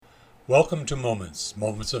Welcome to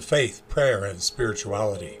Moments of Faith, Prayer, and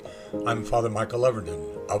Spirituality. I'm Father Michael Everton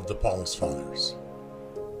of the Paulist Fathers.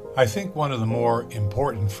 I think one of the more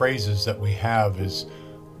important phrases that we have is,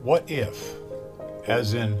 what if?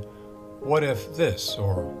 As in, what if this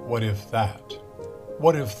or what if that?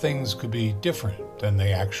 What if things could be different than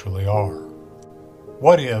they actually are?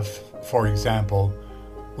 What if, for example,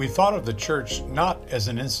 we thought of the church not as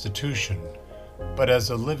an institution, but as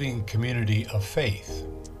a living community of faith,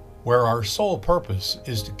 where our sole purpose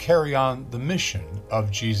is to carry on the mission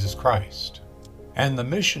of Jesus Christ. And the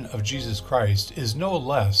mission of Jesus Christ is no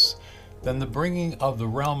less than the bringing of the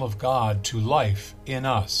realm of God to life in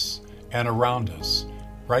us and around us,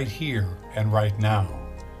 right here and right now.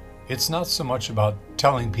 It's not so much about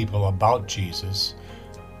telling people about Jesus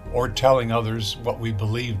or telling others what we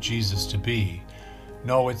believe Jesus to be.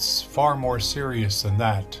 No, it's far more serious than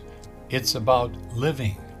that. It's about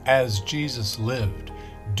living as Jesus lived,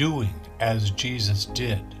 doing as Jesus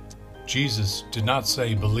did. Jesus did not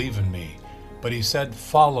say, believe in me, but he said,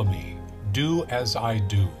 follow me, do as I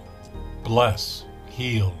do. Bless,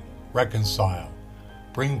 heal, reconcile,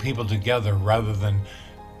 bring people together rather than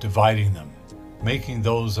dividing them, making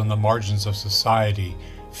those on the margins of society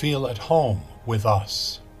feel at home with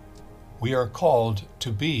us. We are called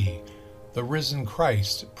to be the risen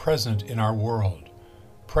Christ present in our world,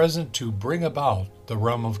 present to bring about the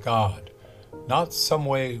realm of God, not some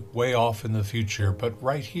way off in the future, but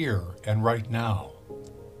right here and right now.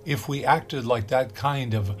 If we acted like that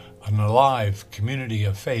kind of an alive community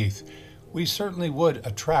of faith, we certainly would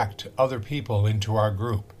attract other people into our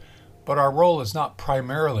group. But our role is not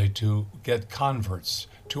primarily to get converts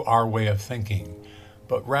to our way of thinking,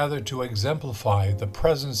 but rather to exemplify the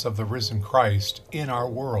presence of the risen Christ in our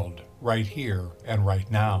world, right here and right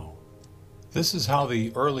now. This is how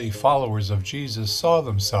the early followers of Jesus saw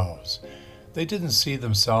themselves. They didn't see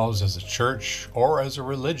themselves as a church or as a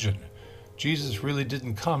religion. Jesus really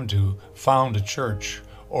didn't come to found a church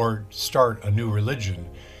or start a new religion.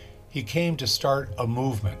 He came to start a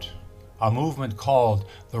movement called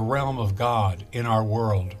the realm of God in our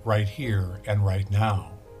world right here and right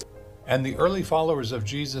now. And the early followers of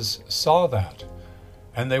Jesus saw that,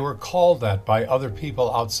 and they were called that by other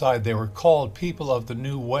people outside. They were called people of the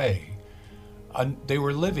new way. They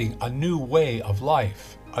were living a new way of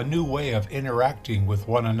life, a new way of interacting with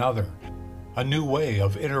one another, a new way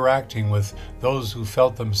of interacting with those who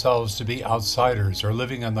felt themselves to be outsiders or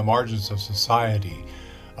living on the margins of society,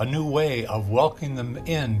 a new way of welcoming them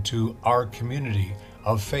into our community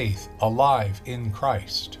of faith, alive in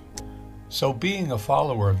Christ. So being a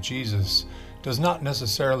follower of Jesus does not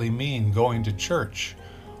necessarily mean going to church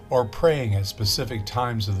or praying at specific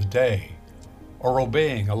times of the day or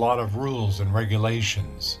obeying a lot of rules and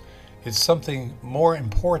regulations. It's something more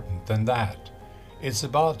important than that. It's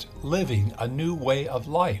about living a new way of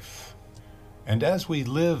life. And as we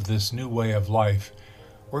live this new way of life,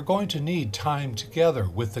 we're going to need time together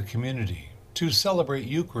with the community to celebrate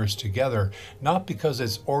Eucharist together, not because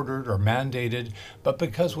it's ordered or mandated, but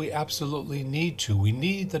because we absolutely need to. We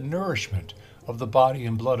need the nourishment of the body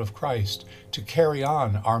and blood of Christ to carry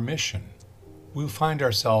on our mission. We find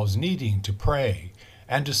ourselves needing to pray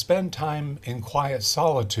and to spend time in quiet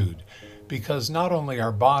solitude, because not only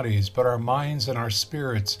our bodies, but our minds and our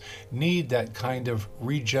spirits need that kind of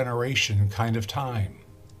regeneration kind of time.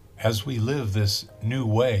 As we live this new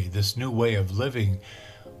way of living,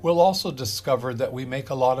 we'll also discover that we make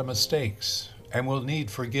a lot of mistakes, and we'll need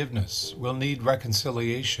forgiveness, we'll need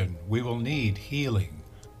reconciliation, we will need healing.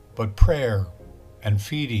 But prayer and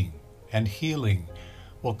feeding and healing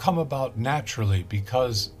will come about naturally,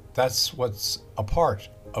 because that's what's a part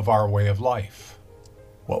of our way of life.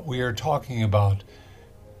 What we are talking about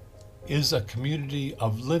is a community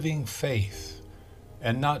of living faith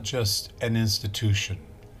and not just an institution.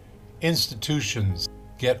 Institutions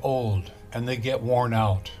get old and they get worn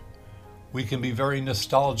out. We can be very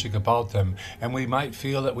nostalgic about them, and we might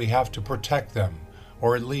feel that we have to protect them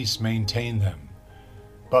or at least maintain them.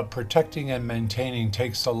 But protecting and maintaining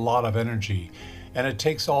takes a lot of energy, and it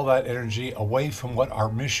takes all that energy away from what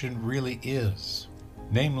our mission really is,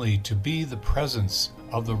 namely to be the presence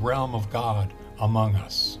of the realm of God among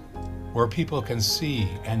us, where people can see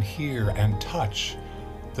and hear and touch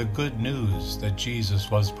the good news that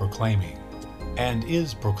Jesus was proclaiming and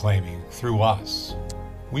is proclaiming through us.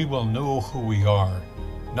 We will know who we are,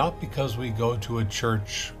 not because we go to a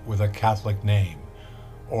church with a Catholic name,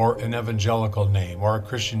 or an evangelical name, or a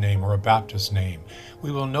Christian name, or a Baptist name.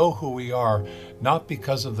 We will know who we are, not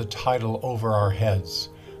because of the title over our heads,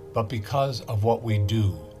 but because of what we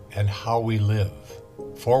do and how we live.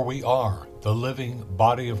 For we are the living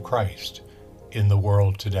body of Christ in the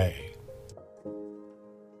world today.